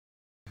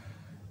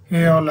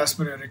Hey all, as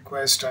per your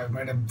request, I've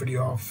made a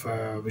video of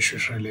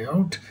Vishweshwariah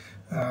Layout.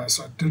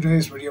 So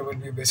today's video will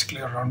be basically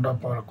a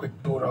roundup or a quick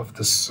tour of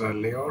this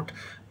layout.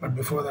 But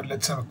before that,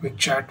 let's have a quick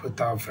chat with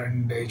our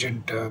friend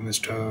agent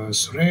Mr.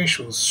 Suresh,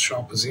 whose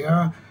shop is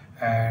here.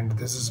 And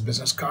this is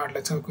business card.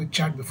 Let's have a quick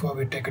chat before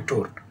we take a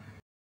tour.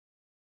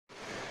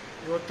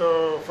 ಇವತ್ತು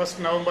 1st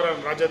November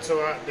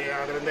Rajyotsava day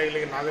ಅದರಿಂದ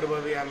ಇಲ್ಲಿಗೆ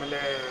ನಾಗರಬಾವಿ ಆಮೇಲೆ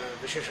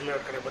ವಿಶ್ವೇಶ್ವರಯ್ಯ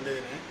ಅವ್ರ ಕಡೆ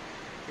ಬಂದಿದ್ದೀನಿ.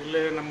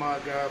 ಇಲ್ಲಿ ನಮ್ಮ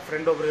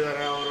friend ಒಬ್ಬರು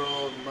ಇದ್ದಾರೆ, ಅವರು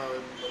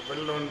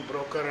well known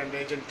broker and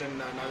agent in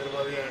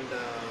Nagarbhavi and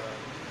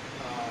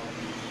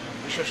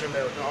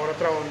Visvesvaraya ಅವ್ರ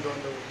ಹತ್ರ ಒಂದು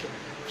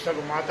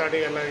ಸ್ವಲ್ಪ ಮಾತಾಡಿ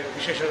ಎಲ್ಲ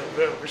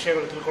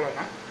ವಿಷಯಗಳು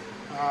ತಿಳ್ಕೊಳ್ಳೋಣ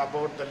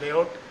ಅಬೌಟ್ ದ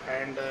ಲೇಔಟ್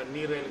ಆ್ಯಂಡ್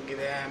ನೀರು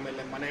ಹೆಂಗಿದೆ,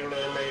 ಆಮೇಲೆ ಮನೆಗಳು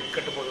ಎಲ್ಲ ಎಲ್ಲಿ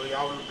ಕಟ್ಬೋದು,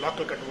 ಯಾವ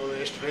ಬ್ಲಾಕಲ್ಲಿ ಕಟ್ಬೋದು,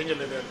 ಎಷ್ಟು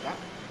ರೇಂಜಲ್ಲಿದೆ ಅಂತ.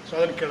 ಸೊ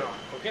ಅದನ್ನು ಕೇಳೋಣ.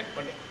 ಓಕೆ,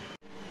 ಬನ್ನಿ.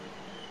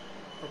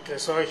 Okay,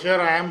 so here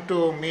I am to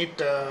meet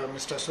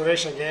Mr.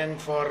 Suresh again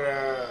for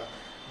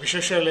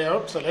Vishweshwariah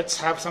Layout. So let's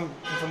have some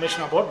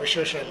information about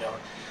Vishweshwariah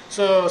Layout.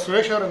 So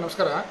Suresh ಅವರೇ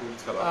ನಮಸ್ಕಾರ.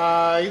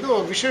 ಇದು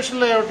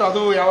Vishweshwariah Layout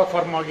ಅದು ಯಾವ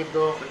ಫಾರ್ಮ್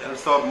ಆಗಿದ್ದು?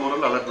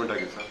 2003 ಅಲಾಟ್ಮೆಂಟ್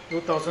ಆಗಿದೆ ಸರ್.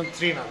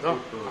 2003 ಅದು.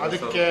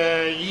 ಅದಕ್ಕೆ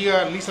ಈಗ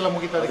ಲೀಸ್ ಎಲ್ಲ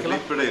ಮುಗಿತಾ? ಅದಕ್ಕೆಲ್ಲ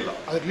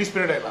ಅದಕ್ಕೆ ಲೀಸ್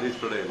ಪೀರಿಯಡ್ ಇಲ್ಲ.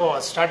 ಓ,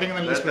 ಸ್ಟಾರ್ಟಿಂಗ್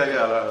ನಲ್ಲಿ ಲೀಸ್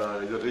ಪೀರಿಯಡ್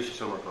ಇದು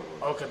ರಿಜಿಸ್ಟ್ರೇಷನ್ ಮಾಡ್ಕೊಂಡು.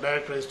 Okay,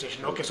 direct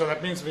registration. Okay, so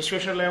that means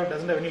Vishweshwariah Layout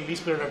doesn't have any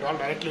lease period at all.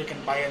 Directly you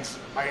can buy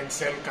and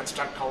sell,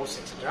 construct house,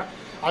 etc.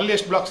 ಅಲ್ಲಿ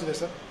ಎಷ್ಟು blocks ಇದೆ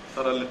sir?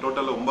 Sir ಅಲ್ಲಿ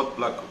total 9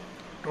 block.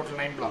 Total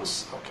 9 blocks.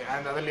 Okay,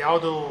 and ಅದರಲ್ಲಿ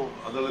ಯಾವುದು?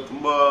 ಅದರಲ್ಲಿ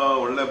ತುಂಬಾ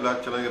ಒಳ್ಳೆ block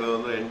ಚೆನ್ನಾಗಿರೋದು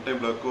ಅಂದ್ರೆ 8ನೇ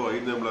ಬ್ಲಾಕ್,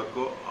 5ನೇ block,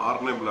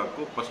 6ನೇ block,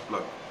 first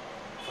block.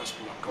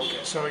 Okay,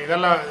 so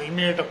ಇದೆಲ್ಲ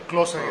ಇಮಿಡಿಯೇಟ್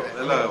ಕ್ಲೋಸ್ ಆಗಿದೆ.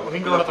 ಎಲ್ಲ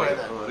ರಿಂಗ್ ರೋಡ್ ಹತ್ರ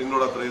ಇದೆ. ರಿಂಗ್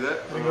ರೋಡ್ ಹತ್ರ ಇದೆ.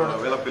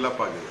 ಎಲ್ಲ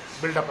ಫಿಲಪ್ ಆಗಿದೆ,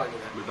 ಬಿಲ್ಡಪ್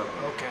ಆಗಿದೆ.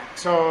 ಓಕೆ,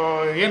 ಸೊ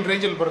ಏನು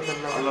ರೇಂಜ್ ಅಲ್ಲಿ ಬರುತ್ತೆ?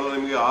 ಅಲ್ಲೆಲ್ಲ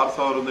ನಿಮಗೆ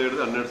 6,000 ಇಂದ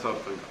ಹಿಡಿದು 12,000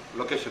 ತನಕ.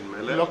 ಲೊಕೇಶನ್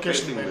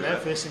ಮೇಲೆ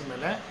ಫೇಸಿಂಗ್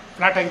ಮೇಲೆ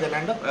ಫ್ಲಾಟ್ ಆಗಿದೆ.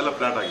 ಲ್ಯಾಂಡ್ ಎಲ್ಲ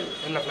ಫ್ಲಾಟ್ ಆಗಿದೆ.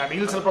 ಎಲ್ಲ ಫ್ಲಾಟ್.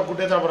 ಇಲ್ಲಿ ಸ್ವಲ್ಪ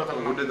ಗುಡ್ಡೆ ತರ ಬರುತ್ತಲ್ಲ,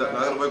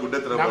 ನಾಗರಬಾವಿ ಗುಡ್ಡೆ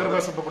ತರ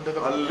ಸ್ವಲ್ಪ ಗುಡ್ಡೆ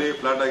ತರ ಅಲ್ಲಿ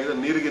ಫ್ಲಾಟ್ ಆಗಿದೆ.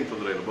 ನೀರಿಗಿನ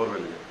ತೊಂದರೆ ಇಲ್ಲ.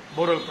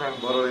 Borewell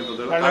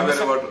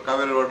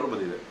Kaveri water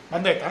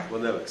ಬಂದಾಯ್ತಾ?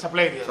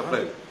 ಸಪ್ಲೈ ಇದೆಯಾ?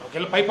 ಸಪ್ಲೈ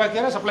ಎಲ್ಲ ಪೈಪ್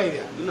ಹಾಕಿದ್ರೆ ಸಪ್ಲೈ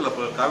ಇದೆಯಾ? ಇಲ್ಲ,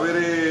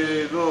 ಕಾವೇರಿ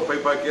ಇದು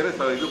ಪೈಪ್ ಹಾಕಿದ್ರೆ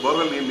ಇದು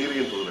ಬೋರ್ವೆಲ್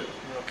ನೀರಿಗಿನ ತೊಂದರೆ.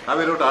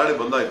 ಕಾವೇರಿ ವಾಟರ್ ಆಡಿ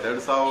ಬಂದಾಯ್ತು.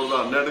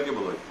 2012ಕ್ಕೆ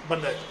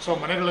ಬಂದಾಯ್ತು. ಸೊ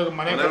ಮನೆಗಳಲ್ಲೂ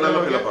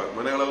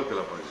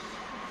ಫಿಲಪ್ ಆಗಿದೆ.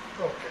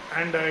 ಓಕೆ,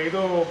 ಅಂಡ್ ಇದು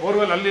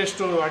ಬೋರ್ವೆಲ್ ಅಲ್ಲಿ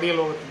ಎಷ್ಟು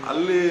ಅಡಿಯಲ್ಲಿ ಹೋಗುತ್ತೆ?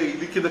 ಅಲ್ಲಿ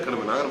ಇದಕ್ಕಿಂತ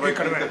ಕಡಿಮೆ, ನಾಗರಬಾವಿ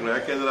ಕಡಿಮೆ.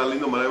 ಯಾಕೆಂದ್ರೆ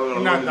ಅಲ್ಲಿಂದ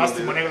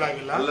ಜಾಸ್ತಿ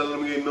ಮನೆಗಳಾಗಿಲ್ಲ. ಅಲ್ಲೆಲ್ಲ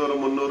ನಮಗೆ 200,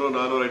 300,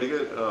 400 ಅಡಿಗೆ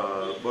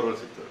ಬೋರ್ವೆಲ್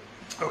ಸಿಗ್ತದೆ.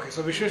 Okay, so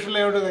Vishweshwariah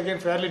Layout is again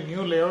fairly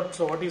new layout.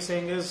 So what he's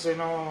saying is,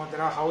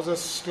 there are houses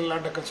still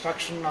under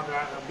construction or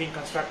being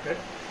constructed,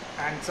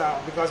 and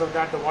because of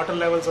that, the water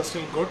levels are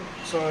still good.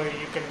 So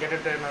you can get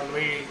it in a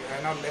way,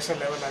 lesser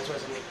level as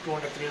well, like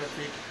 200, 300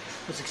 feet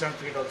to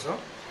 600 feet also.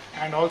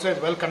 And also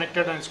it's well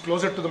connected and it's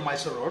closer to the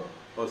Mysore Road.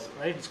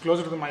 Right, it's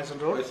closer to the Mysore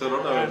Road.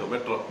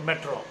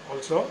 Metro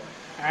also,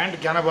 and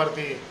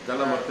Gyanabharati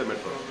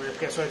metro.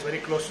 Okay, so it's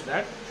very close to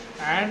that,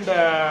 and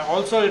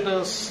also it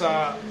is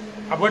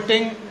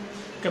abutting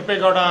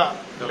Kempegowda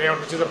layout,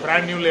 which is a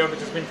brand new layout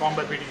which has been formed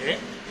by BDA.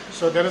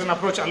 So there is an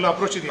approach. Allu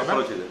approach ideyalla?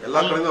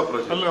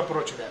 Allu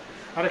approach ide.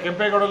 Are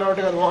Kempegowda layout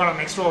ಗೆ ಹೋಗೋಣ,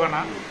 next ಹೋಗೋಣ.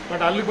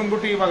 But ಅಲ್ಲಿ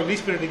ಬಂದ್ಬಿಟ್ಟು ಇವಾಗ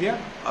lease period ಇದೆಯಾ?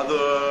 ಅದು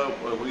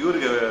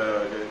ಇವರಿಗೆ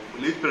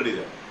lease period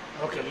ಇದೆ.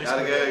 ಓಕೆ,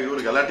 ಯಾರಿಗೆ?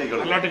 ಇವರಿಗೆ ಅಲಾಟಿಗಳು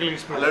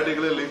ಲೀಸ್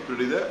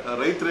ಪೀರಿಯಡ್ ಇದೆ.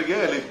 ರೈತರಿಗೆ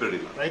ಲೀಸ್ ಪೀರಿಯಡ್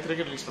ಇಲ್ಲ.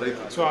 ರೈತರಿಗೆ lease period.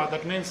 So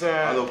that means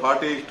ಅದು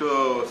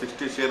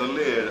 40:60 ಶೇರ್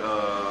ಅಲ್ಲಿ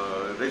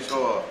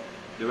ರೇಷಿಯೋ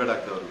ಡಿವೈಡ್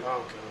ಆಗ್ತದೆ ಅವ್ರಿಗೆ.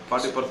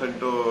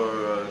 40%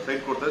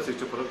 ಸೈಟ್ ಕೊಡ್ತಾರೆ,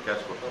 60%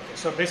 ಕ್ಯಾಶ್ ಕೊಡ್ತಾರೆ.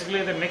 So basically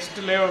the next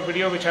layout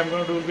video which I'm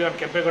going to do will be on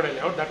Kempegowda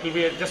layout. That will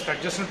be just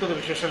adjacent to the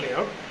Vishweshwariah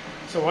layout.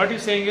 So what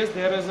he's saying is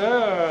there is a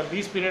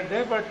lease period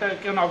there, but it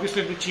can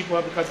obviously be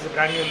cheaper because it's a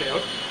brand new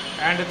layout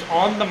and it's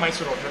on the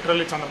Mysore Road.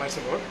 Literally it's on the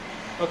Mysore Road.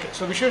 Okay,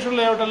 so Vishweshwariah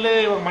layout ಅಲ್ಲಿ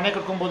ಮನೆ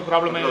ಕಟ್ಕೊಂಬೋದು,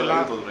 problem ಏನಿಲ್ಲ.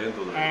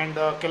 And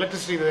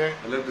electricity ಇದೆ,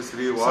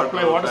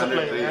 water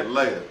supply ಇದೆ,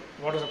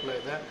 water supply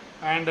ಇದೆ.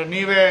 And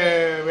ನೀವೇ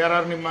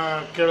ಯಾರು ನಿಮ್ಮ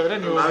ಕೇಳಿದ್ರೆ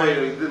ನೀವು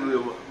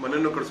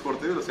ಮನೆಯನ್ನು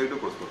ಕಟ್ಸ್ಕೊಡ್ತೀವಿ, site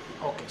ಕೊಡ್ಸ್ಕೊಡ್ತೀವಿ.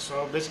 Okay, so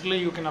basically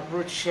you can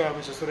approach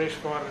Mr. Suresh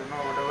for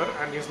whatever,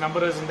 and his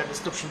number is in the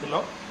description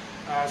below.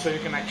 So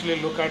you can actually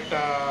look at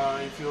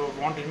if you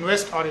want to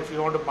invest or if you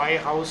want to buy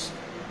a house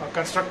or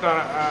construct a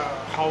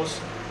house.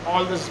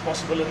 All this is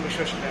possible in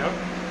Vishweshwariah Layout.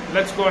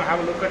 Let's go and have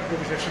a look at the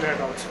Vishweshwariah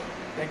Layout also.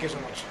 Thank you so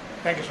much.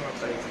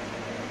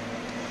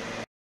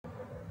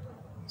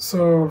 So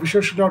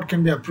Vishweshwariah Layout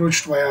can be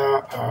approached via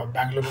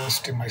Bengaluru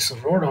to Mysore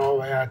Road or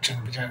via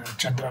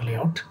Chandra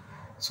Layout.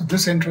 So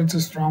this entrance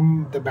is from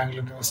the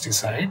Bangalore University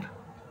side.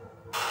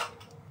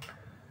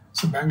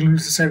 So Bangalore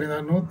University side ಇಂದ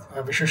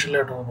Vishweshwariah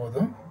Layout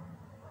ಹೋಗ್ಬೋದು.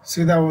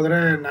 ಸೀದಾ ಹೋದರೆ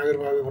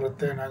ನಾಗರಬಾವಿ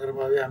ಬರುತ್ತೆ.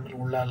 ನಾಗರಬಾವಿ ಆಮೇಲೆ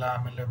ಉಳ್ಳಾಲ,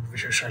 ಆಮೇಲೆ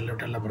Vishweshwariah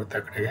Layout ಎಲ್ಲ ಬರುತ್ತೆ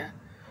ಆ ಕಡೆಗೆ.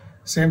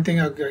 Same thing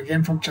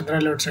again from Chandra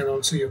Layout side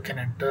also, you can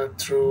enter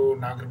through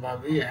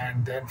Nagarbavi and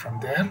then from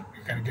there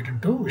you can get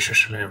into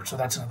Vishweshwariah Layout. So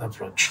that's another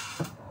approach.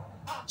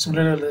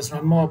 Similarly, there's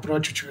one more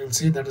approach which we will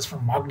see, that is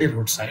from Magdi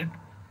Road side.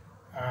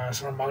 So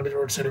from Magdi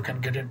Road side you can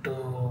get into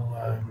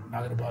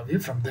Nagarbavi.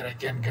 From there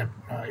again get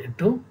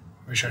into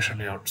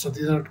Vishweshwariah Layout. So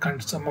these are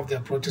some of the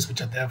approaches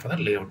which are there for the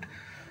layout.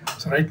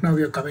 So right now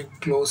we are coming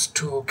close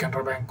to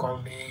Canara Bank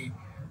Colony.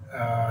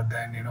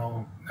 Then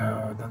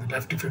on the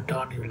left if you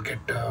turn you will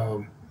get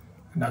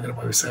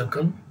Nagarbavi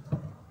Circle.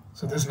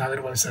 So this is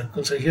Nagarbavi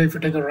circle. So here if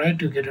you take a right,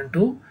 you get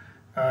into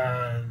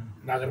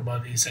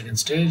Nagarbavi second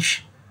stage.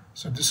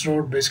 So this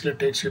road basically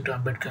takes you to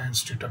Ambedkar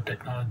Institute of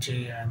Technology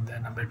and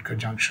then Ambedkar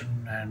Junction,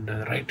 and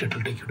right it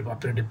will take you to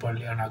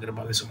Papiredippalli and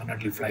Nagarbavi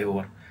Sumanatli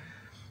flyover.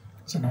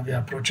 So now we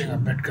are approaching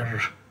Ambedkar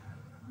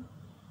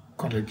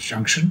College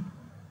Junction.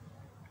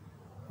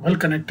 Well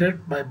connected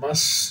by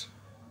bus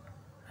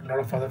and a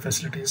lot of other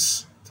facilities.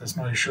 There's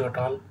no issue at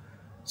all.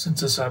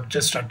 Since it's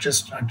just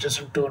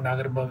adjacent to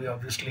Nagarbavi,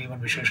 obviously even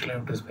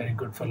Vishweshwariah is very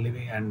good for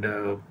living and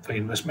for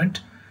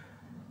investment.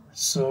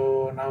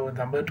 So now in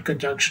the Ambedkar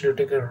Junction, you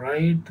take a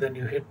right, then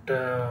you hit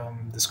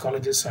this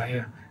college's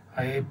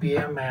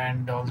IIPM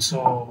and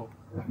also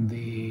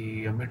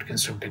the Ambedkar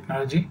Institute of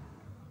Technology.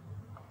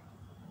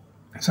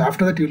 So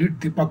after that, you hit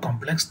Deepa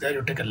Complex. There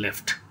you take a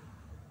left.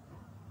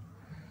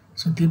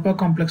 So Deepa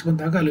Complex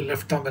ಬಂದಾಗ ಅಲ್ಲಿ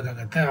left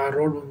ತಗೊಬೇಕಾಗತ್ತೆ. ಆ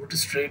road ಬಂದ್ಬಿಟ್ಟು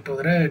straight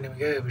ಹೋದರೆ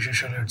ನಿಮಗೆ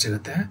ವಿಶ್ವೇಶ್ವರಯ್ಯ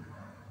ಸಿಗುತ್ತೆ.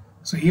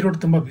 So ಈ road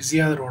ತುಂಬ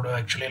ಬ್ಯುಸಿಯಾದ road.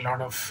 Actually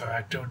lot of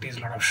activities,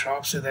 lot of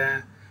shops ಇದೆ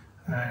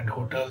and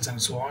hotels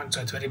and so on. So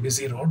it's very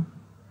busy road.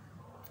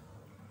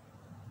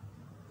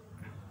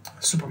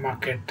 Super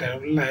market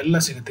ಎಲ್ಲ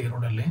ಸಿಗುತ್ತೆ ಈ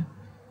ರೋಡಲ್ಲಿ.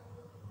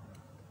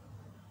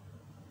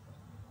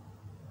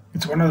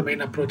 It's one of the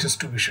main approaches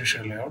to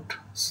Visvesvaraya layout.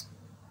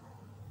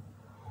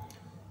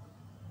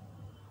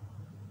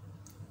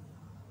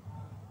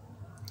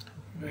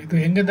 ಇದು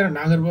ಹೆಂಗಂದ್ರೆ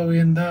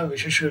ನಾಗರಬಾವಿಯಿಂದ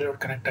ವಿಶ್ವೇಶ್ವರಯ್ಯ ಲೇಔಟ್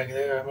ಕನೆಕ್ಟ್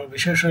ಆಗಿದೆ. ಆಮೇಲೆ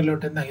ವಿಶ್ವೇಶ್ವರಯ್ಯ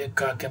ಲೇಔಟಿಂದ ಹಾಗೆ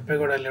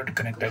ಕೆಂಪೇಗೌಡ ಲೇಔಟ್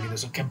ಕನೆಕ್ಟ್ ಆಗಿದೆ.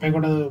 ಸೊ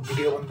ಕೆಂಪೇಗೌಡ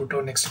ವಿಡಿಯೋ ಬಂದ್ಬಿಟ್ಟು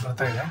ನೆಕ್ಸ್ಟ್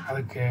ಬರ್ತಾ ಇದೆ.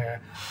 ಅದಕ್ಕೆ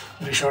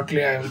very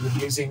shortly I will be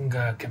releasing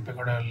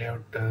Kempegowda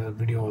layout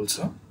video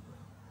also.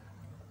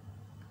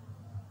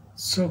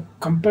 So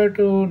compare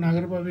to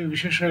Nagarbhavi,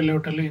 Visvesvaraya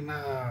ಲೇಔಟಲ್ಲಿ ಇನ್ನೂ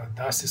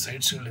ಜಾಸ್ತಿ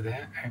ಸೈಟ್ಸ್ಗಳಿದೆ.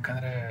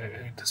 ಯಾಕಂದರೆ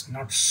it is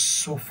not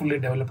so fully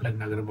developed like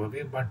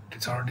Nagarbhavi, but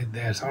it's already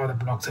there. Some of the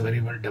blocks are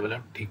very well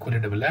developed,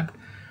 equally developed.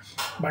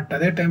 But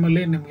ಅದೇ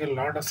ಟೈಮಲ್ಲಿ ನಿಮಗೆ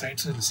lot of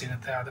sites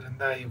ಸಿಗುತ್ತೆ.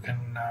 ಅದರಿಂದ you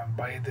can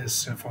buy this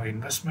for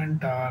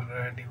investment, R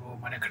ನೀವು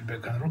ಮನೆ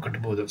ಕಟ್ಟಬೇಕಂದ್ರೂ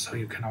ಕಟ್ಬೋದು. So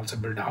you can also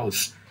build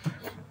house.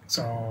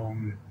 So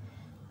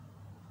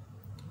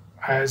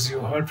as you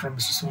heard from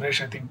Mr. Suresh,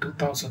 I think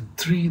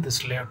 2003 this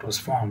layout was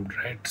formed,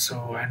 right? So,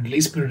 and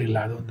lease period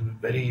illa, that's a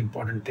very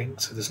important thing.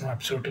 So there's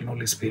absolutely no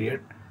lease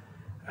period.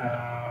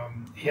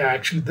 Yeah,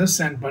 actually this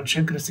and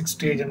Bangalore 6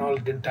 stage and all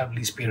didn't have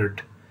lease period.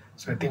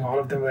 So I think all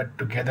of them were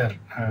together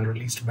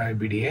released by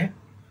BDA.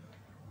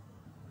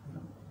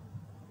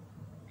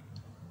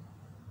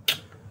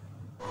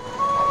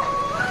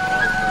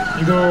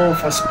 ಇದು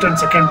first and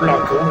second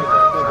block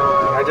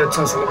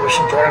Rajyotsava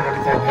celebration ಜೋರ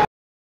ನಡೀತಾ ಇದೆ.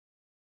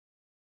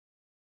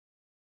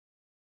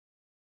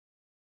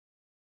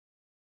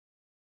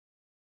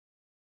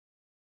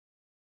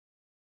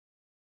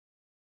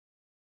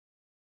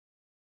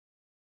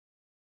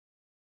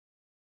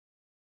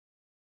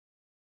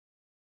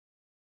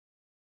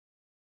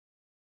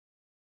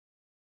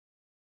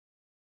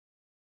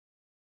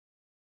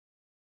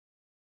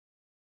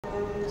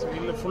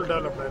 ಇಲ್ಲಿ full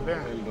develop ಇದೆ.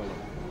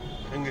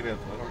 ಹೆಂಗಿದೆ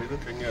ನೋಡಿ, ಇದು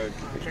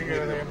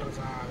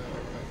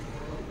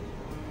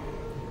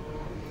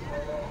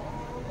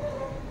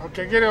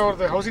ಕೆಂಗೇರಿ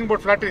ಅವ್ರದ್ದು ಹೌಸಿಂಗ್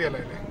ಬೋರ್ಡ್ ಫ್ಲಾಟ್ ಇದೆಯಲ್ಲ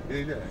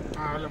ಇಲ್ಲಿ.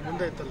 ಅಲ್ಲ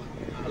ಮುಂದೆ ಇತ್ತಲ್ಲ,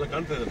 ಅಲ್ಲ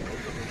ಕಾಣ್ತಾ ಇದೆ.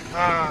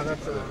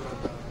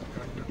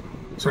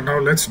 So now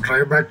let's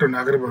drive back to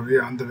Nagarbavi.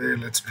 On the way,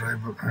 let's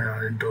drive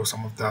into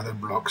some of the other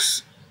blocks.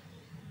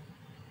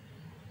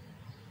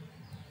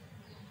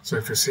 So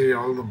if you see,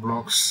 all the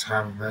blocks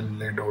have well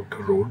laid out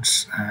roads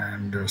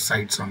and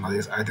sites on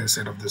either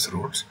side of these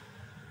roads,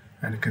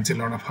 and you can see a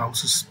lot of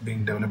houses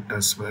being developed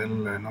as well.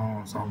 You know,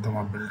 some of them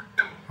are built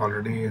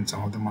already and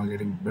some of them are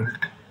getting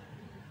built.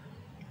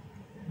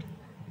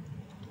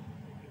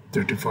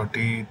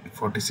 30-40,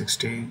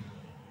 40-60,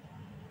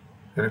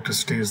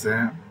 electricity is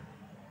there.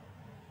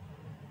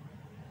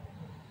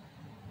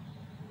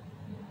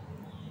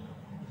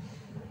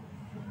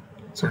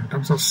 So in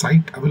terms of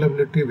site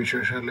availability,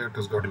 Vishweshwariah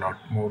has got a lot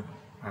more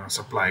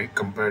supply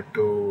compared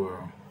to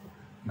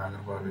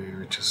Nagarbavi,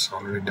 which is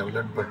already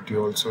developed. But you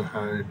also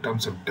have, in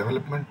terms of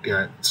development,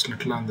 yeah, it's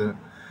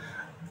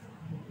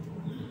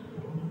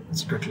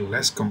little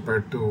less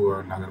compared to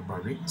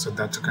Nagarbavi. So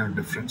that's a kind of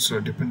difference. So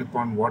depending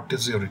upon what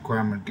is your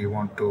requirement, you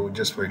want to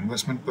just for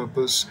investment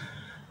purpose,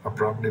 or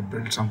probably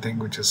build something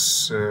which is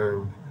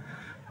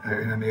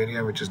in an area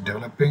which is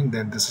developing,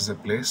 then this is a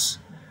place.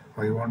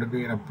 Or you want to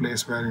be in a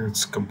place where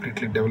it's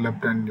completely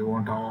developed and you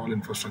want all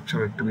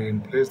infrastructure to be in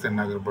place, then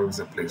Nagarbavi is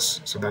the place.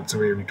 So that's the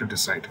way you need to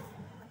decide.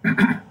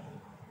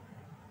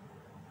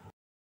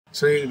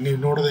 So ನೀವು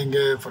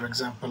ನೋಡಿದಂಗೆ for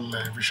example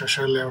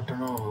Visvesvaraya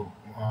ಲೇಔಟನ್ನು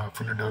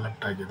fully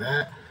developed ಆಗಿದೆ.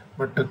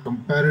 But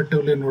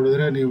comparatively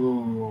ನೋಡಿದ್ರೆ ನೀವು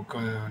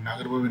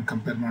ನಾಗರಬಾವಿನ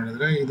compare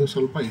ಮಾಡಿದ್ರೆ ಇದು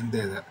ಸ್ವಲ್ಪ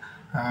ಹಿಂದೆ ಇದೆ.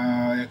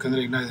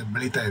 ಯಾಕಂದರೆ ಇನ್ನೂ ಇದು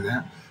ಬೆಳೀತಾ ಇದೆ,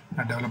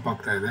 ಡೆವಲಪ್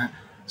ಆಗ್ತಾ ಇದೆ.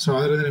 ಸೊ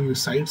ಅದರಿಂದ ನಿಮಗೆ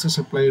ಸೈಟ್ಸ್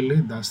ಸಪ್ಲೈಯಲ್ಲಿ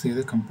ಜಾಸ್ತಿ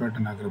ಇದೆ compared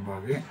to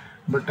Nagarbhavi.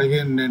 But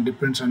again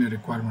depends on your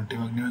requirement.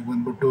 ಇವಾಗ ನಿಮಗೆ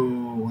ಬಂದ್ಬಿಟ್ಟು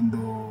ಒಂದು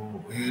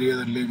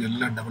ಏರಿಯಾದಲ್ಲಿ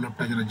ಎಲ್ಲ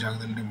ಡೆವಲಪ್ಡ್ ಆಗಿರೋ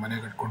ಜಾಗದಲ್ಲಿ ನೀವು ಮನೆ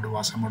ಕಟ್ಕೊಂಡು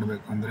ವಾಸ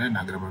ಮಾಡಬೇಕು ಅಂದರೆ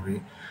Nagarbhavi.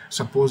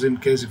 Suppose in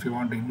case if you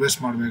want invest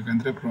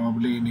ಮಾಡಬೇಕಂದ್ರೆ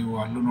ಪ್ರಾಬ್ಲಿ ನೀವು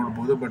ಅಲ್ಲೂ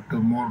ನೋಡ್ಬೋದು. ಬಟ್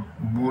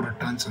ಮೋರ್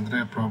ರಿಟರ್ನ್ಸ್ ಅಂದರೆ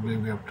probably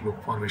we have to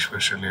look for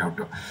Visvesvaraya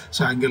layout. So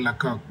ಹಾಗೆ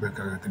ಲೆಕ್ಕ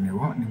ಹಾಕಬೇಕಾಗತ್ತೆ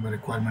ನೀವು ನಿಮ್ಮ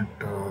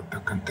ರಿಕ್ವೈರ್ಮೆಂಟ್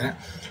ತಕ್ಕಂತೆ.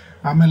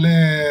 ಆಮೇಲೆ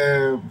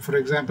ಫಾರ್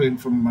ಎಕ್ಸಾಂಪಲ್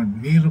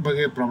ನೀರು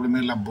ಬಗ್ಗೆ ಪ್ರಾಬ್ಲಮ್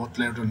ಇಲ್ಲ, ಬೋತ್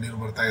ಲೇಔಟ್ ನೀರು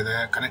ಬರ್ತಾ ಇದೆ.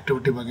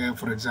 ಕನೆಕ್ಟಿವಿಟಿ ಬಗ್ಗೆ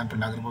for example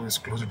Nagarbhavi is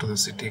closer to the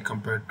city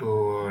compared to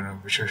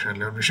Vishweshwar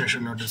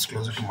layout is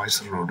closer to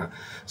Mysuru road.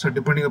 So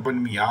depending upon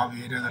ನಿಮ್ಗೆ ಯಾವ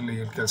ಏರಿಯಾದಲ್ಲಿ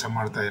ಎಲ್ಲಿ ಕೆಲಸ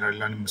ಮಾಡ್ತಾ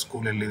ಇರಲ್ಲ, ನಿಮ್ಮ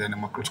ಸ್ಕೂಲ್ ಎಲ್ಲಿದೆ,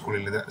 ನಿಮ್ಮ ಮಕ್ಕಳ ಸ್ಕೂಲ್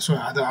ಎಲ್ಲಿದೆ, ಸೊ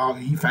ಅದು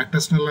ಈ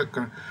ಫ್ಯಾಕ್ಟರ್ಸ್ನೆಲ್ಲ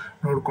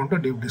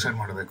ನೋಡಿಕೊಂಡು ನೀವು ಡಿಸೈಡ್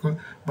ಮಾಡಬೇಕು.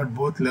 But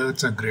both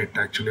layouts R great,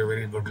 actually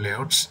very good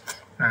layouts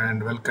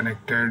and well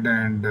connected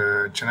and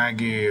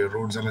ಚೆನ್ನಾಗಿ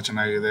ರೋಡ್ಸ್ ಎಲ್ಲ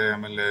ಚೆನ್ನಾಗಿದೆ.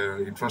 ಆಮೇಲೆ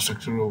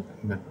ಇನ್ಫ್ರಾಸ್ಟ್ರಕ್ಚರು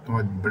ತುಂಬ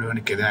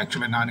ಬೆಳವಣಿಗೆ ಇದೆ.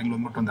 ಆ್ಯಕ್ಚುಲಿ ನಾನು ಇಲ್ಲಿ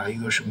ಬಂದ್ಬಿಟ್ಟು ಒಂದು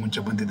 5 ವರ್ಷಕ್ಕೆ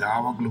ಮುಂಚೆ ಬಂದಿದ್ದೆ.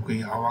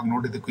 ಆವಾಗ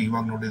ನೋಡಿದ್ದಕ್ಕೂ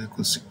ಇವಾಗ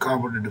ನೋಡಿದ್ದಕ್ಕೂ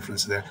ಸಿಕ್ಕಾಪಟ್ಟೆ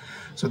ಡಿಫ್ರೆನ್ಸ್ ಇದೆ.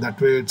 So that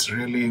way it's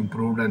really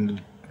improved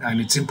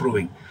and it's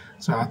improving.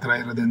 So ಆ ಥರ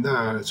ಇರೋದ್ರಿಂದ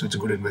ಸೊ ಇಟ್ಸ್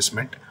ಗುಡ್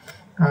ಇನ್ವೆಸ್ಟ್ಮೆಂಟ್.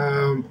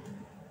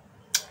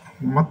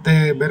 ಮತ್ತು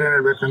ಬೇರೆ ಏನು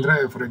ಹೇಳಬೇಕಂದ್ರೆ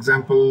ಫಾರ್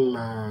ಎಕ್ಸಾಂಪಲ್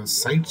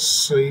ಸೈಟ್ಸ್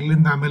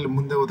ಇಲ್ಲಿಂದ ಆಮೇಲೆ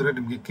ಮುಂದೆ ಹೋದರೆ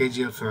ನಿಮಗೆ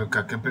KGF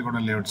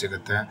ಕೆಂಪೇಗೌಡ ಲೇಔಟ್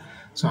ಸಿಗುತ್ತೆ.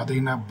 ಸೊ ಅದು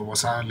ಇನ್ನೂ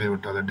ಹೊಸ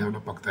ಲೇಔಟ್, ಅದು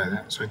ಡೆವಲಪ್ ಆಗ್ತಾ ಇದೆ.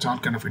 So it's all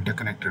kind of inter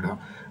connected.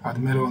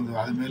 ಆದಮೇಲೆ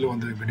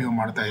ಒಂದು ವಿಡಿಯೋ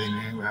ಮಾಡ್ತಾ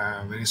ಇದ್ದೀನಿ,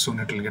 very soon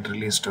it will get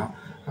released.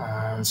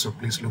 So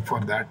please look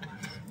for that.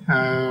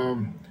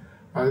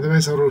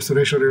 Otherwise ಅವರು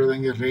ಸುರೇಶ್ ಅವರು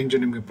ಹೇಳಿದಂಗೆ ರೇಂಜ್,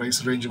 ನಿಮಗೆ ಪ್ರೈಸ್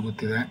ರೇಂಜ್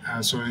ಗೊತ್ತಿದೆ.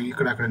 ಸೊ ಈ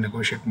ಕಡೆ ಆ ಕಡೆ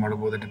ನೆಗೋಷಿಯೇಟ್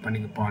ಮಾಡ್ಬೋದು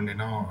depending upon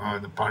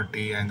the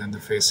party and then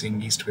the facing,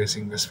 East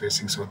facing, West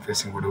facing, south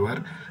facing, whatever,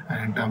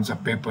 and in terms of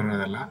paper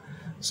ಅದೆಲ್ಲ.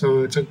 So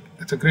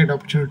it's a great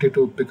opportunity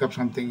to pick up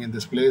something in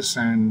this place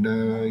and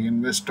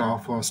invest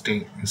for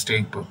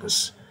staying purpose.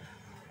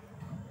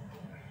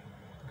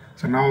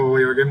 So now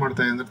ಇವಾಗ ಏನು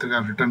ಮಾಡ್ತಾ ಇದ್ದೀವಿ ಅಂದರೆ ತಿರ್ಗಾ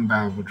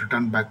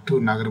return back to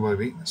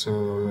Nagarbhavi. So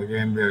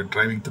again we are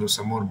driving through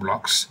some more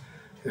blocks.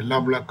 ಎಲ್ಲ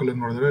ಬ್ಲಾಕಲ್ಲೂ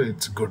ನೋಡಿದ್ರೆ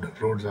it's good,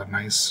 roads are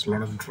nice,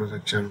 lot of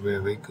infrastructure,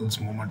 vehicles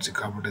movement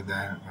ಸಿಕ್ಕಾಬಿಟ್ಟಿದೆ,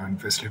 and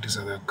facilities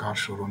ಇದೆ, car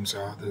showrooms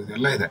ಅದು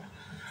ಇದೆಲ್ಲ ಇದೆ.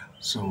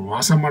 ಸೊ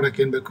ವಾಸ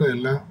ಮಾಡೋಕ್ಕೆ ಏನು ಬೇಕೋ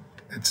ಎಲ್ಲ,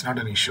 it's not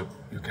an issue.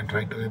 You can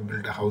try to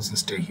build a house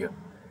and stay here.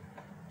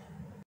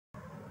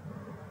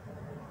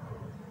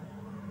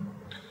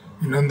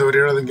 ಇನ್ನೊಂದು ಅವ್ರು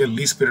ಹೇಳೋದಂಗೆ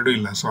ಲೀಸ್ ಪೀರಿಯಡು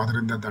ಇಲ್ಲ. ಸೊ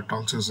ಅದರಿಂದ that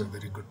also is a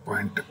very good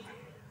point.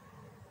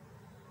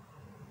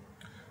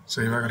 So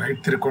ಇವಾಗ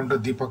right ತಿರ್ಕೊಂಡು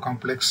Deepa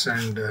complex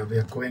and we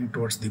are going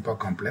towards Deepa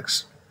complex.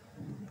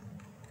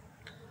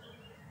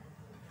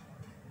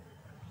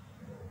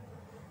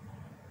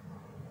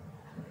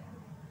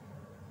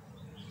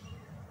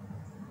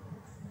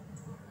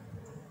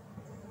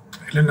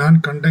 ಇಲ್ಲಿ ನಾನು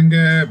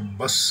ಕಂಡಂಗೆ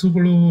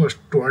ಬಸ್ಸುಗಳು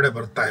ಅಷ್ಟು ಒಳ್ಳೆ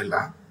ಬರ್ತಾ ಇಲ್ಲ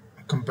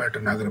compared to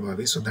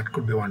Nagarbhavi. So that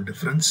could be one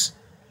difference.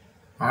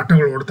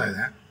 ಆಟೋಗಳು ಓಡ್ತಾ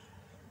ಇದೆ,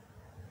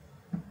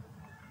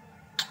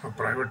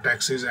 private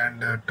taxis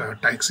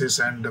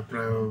and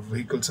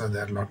vehicles are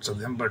there, lots of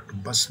them, but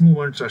bus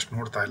movements ಅಷ್ಟು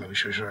ನೋಡ್ತಾ ಇಲ್ಲ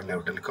ವಿಶ್ವೇಶ್ವರ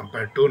ಲೇಔಟ್ ಅಲ್ಲಿ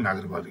compared to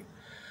Nagarbhavi.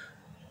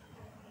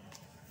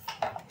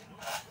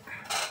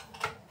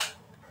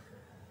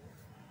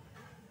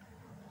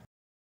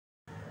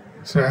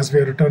 So as we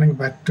are returning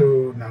back to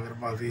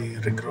Nagarbavi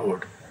Ring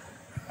Road,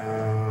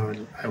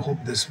 I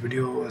hope this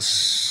video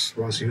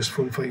was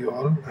useful for you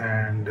all,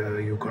 and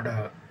you got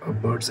a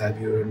bird's eye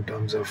view in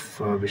terms of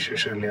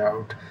Vishweshwariah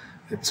Layout,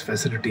 its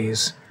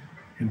facilities,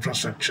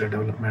 infrastructure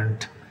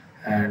development,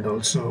 and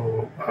also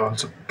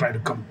try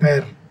to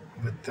compare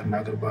with the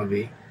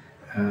Nagarbavi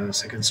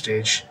second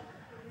stage,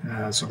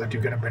 so that you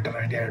get a better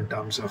idea in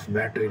terms of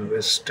where to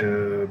invest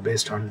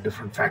based on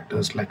different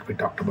factors like we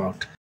talked about.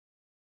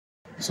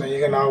 So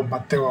ಈಗ ನಾವು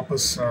ಮತ್ತೆ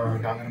ವಾಪಸ್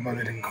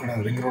Nagarbhavi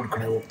ring road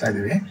ಕಡೆ ಹೋಗ್ತಾ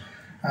ಇದ್ದೀವಿ.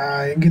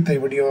 ಹೆಂಗಿತ್ತು ಈ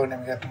video?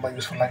 ನಿಮಗೆ ತುಂಬ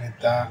ಯೂಸ್ಫುಲ್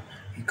ಆಗಿತ್ತಾ?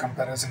 ಈ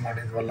ಕಂಪ್ಯಾರಿಸನ್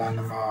ಮಾಡಿದ್ವಲ್ಲ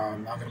ನಮ್ಮ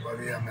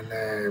ನಾಗರಬಾವಿ ಆಮೇಲೆ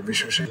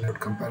ವಿಶ್ವೇಶ್ವರ ಲೇಔಟ್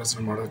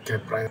ಕಂಪ್ಯಾರಿಸನ್ ಮಾಡೋಕ್ಕೆ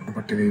ಪ್ರಯತ್ನ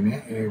ಪಟ್ಟಿದ್ದೀನಿ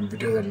ಈ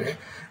ವಿಡಿಯೋದಲ್ಲಿ.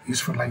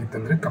 ಯೂಸ್ಫುಲ್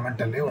ಆಗಿತ್ತಂದರೆ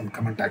ಕಮೆಂಟಲ್ಲಿ ಒಂದು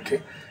ಕಮೆಂಟ್ ಹಾಕಿ.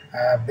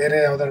 ಬೇರೆ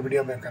ಯಾವ್ದಾದ್ರು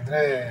ವಿಡಿಯೋ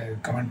ಬೇಕಂದರೆ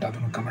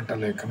ಅದನ್ನು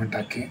ಕಮೆಂಟ್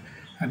ಹಾಕಿ.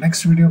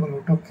 ನೆಕ್ಸ್ಟ್ ವಿಡಿಯೋ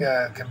ಬಂದ್ಬಿಟ್ಟು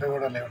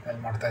ಕೆಂಪೇಗೌಡ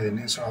ಲೇಔಟ್ನಲ್ಲಿ ಮಾಡ್ತಾ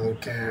ಇದ್ದೀನಿ. ಸೊ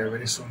ಅದಕ್ಕೆ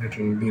very soon it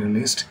will be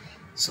released.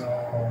 So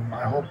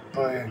I hope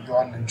you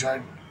all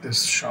enjoyed this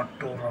short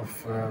tour of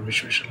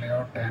Vishweshwariah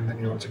Layout, and then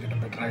you also get a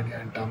better idea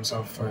in terms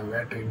of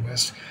where to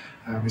invest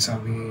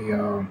vis-a-vis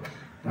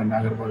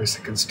Nagarbavi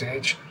second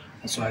stage.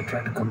 So I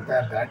try to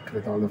compare that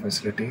with all the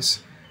facilities.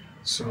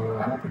 So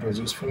I hope it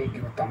was useful.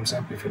 Give a thumbs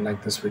up if you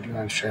like this video,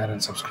 and share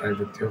and subscribe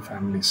with your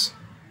families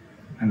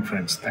and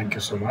friends. Thank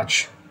you so much.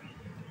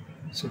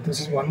 So this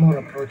is one more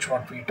approach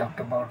what we talked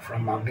about from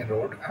Magni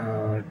Road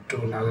to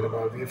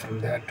Nagarbavi, from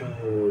there to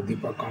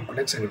Deepa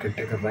Complex, and you can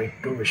take a right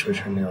to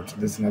Vishweshwariah Layout. So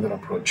this is another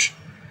approach.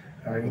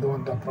 ಇದು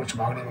ಒಂದು approach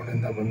Magadi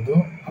ರೋಡಿಂದ ಬಂದು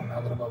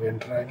Nagarbhavi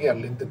enter ಆಗಿ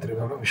ಅಲ್ಲಿಂದ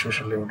ತಿರುಗಾಡೋ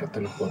Vishweshwar layout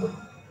ತಲುಪ್ಬೋದು.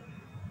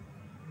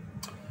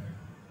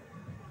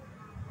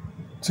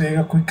 So ಈಗ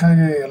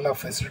ಕ್ವಿಕ್ಕಾಗಿ ಎಲ್ಲ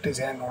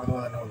facilities ಏನು ನೋಡಿದ್ವು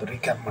ಅದನ್ನು ಒಂದು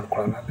ರೀಕ್ಯಾಪ್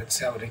ಮಾಡ್ಕೊಳ್ಳೋಣ. Let's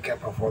have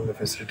recap of all the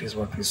facilities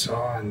what we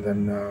saw, and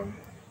then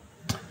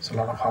so a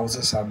lot of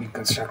houses are being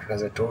constructed,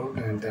 as I told,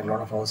 and there are a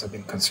lot of houses have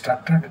been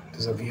constructed.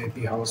 There's a VIP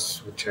house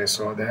which I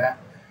saw there,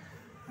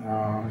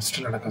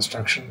 still under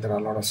construction. There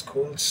are a lot of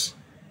schools,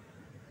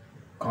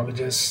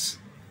 colleges,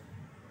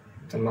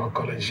 the law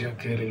college here,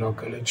 KLE Law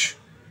College.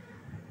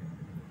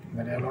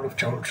 There are a lot of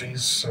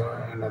chowdhuries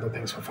and other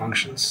things for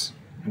functions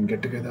and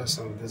get-togethers.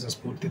 So this is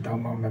Spurti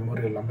Dhamma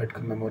Memorial,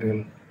 Ambedkar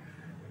Memorial,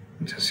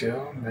 which is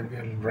here. Then we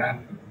ran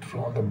through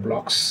all the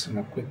blocks in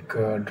a quick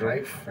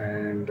drive,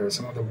 and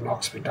some of the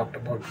blocks we talked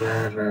about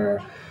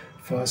were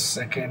 1st,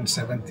 2nd,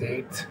 7th,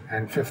 8th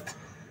and 5th.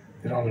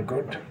 They're all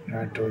good. You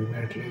have to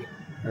immediately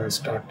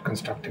start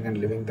constructing and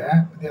living there.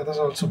 The others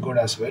are also good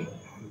as well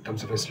in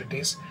terms of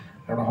facilities.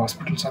 A lot of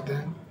hospitals are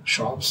there,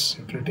 shops,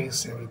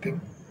 utilities, everything.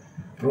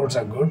 Roads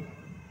are good,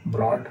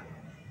 broad.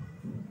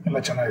 ಎಲ್ಲ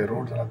ಚೆನ್ನಾಗಿದೆ,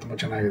 roads ಎಲ್ಲ ತುಂಬ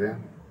ಚೆನ್ನಾಗಿದೆ.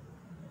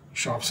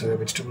 Shops ಇದೆ,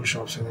 vegetable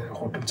shops ಇದೆ,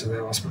 hotels ಇದೆ,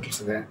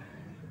 hospitals ಇದೆ.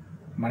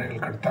 ಮನೆಗಳು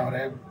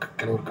ಕಟ್ತಾವ್ರೆ,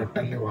 ಕೆಲವರು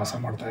ಕಟ್ಟಲ್ಲಿ ವಾಸ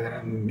ಮಾಡ್ತಾ ಇದ್ದಾರೆ,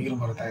 ನೀರು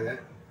ಬರ್ತಾ ಇದೆ.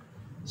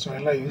 ಸೊ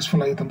ಎಲ್ಲ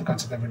ಯೂಸ್ಫುಲ್ ಆಗಿತ್ತು ಅಂತ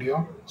ಕಾಣಿಸುತ್ತೆ ವಿಡಿಯೋ.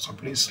 ಸೊ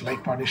ಪ್ಲೀಸ್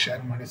ಲೈಕ್ ಮಾಡಿ,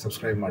 ಶೇರ್ ಮಾಡಿ,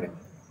 ಸಬ್ಸ್ಕ್ರೈಬ್ ಮಾಡಿ.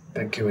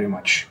 Thank you very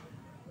much.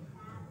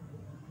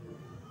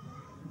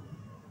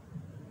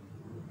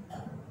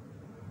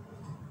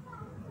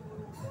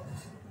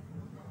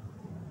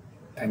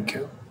 Thank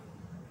you.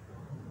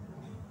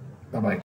 Bye-bye.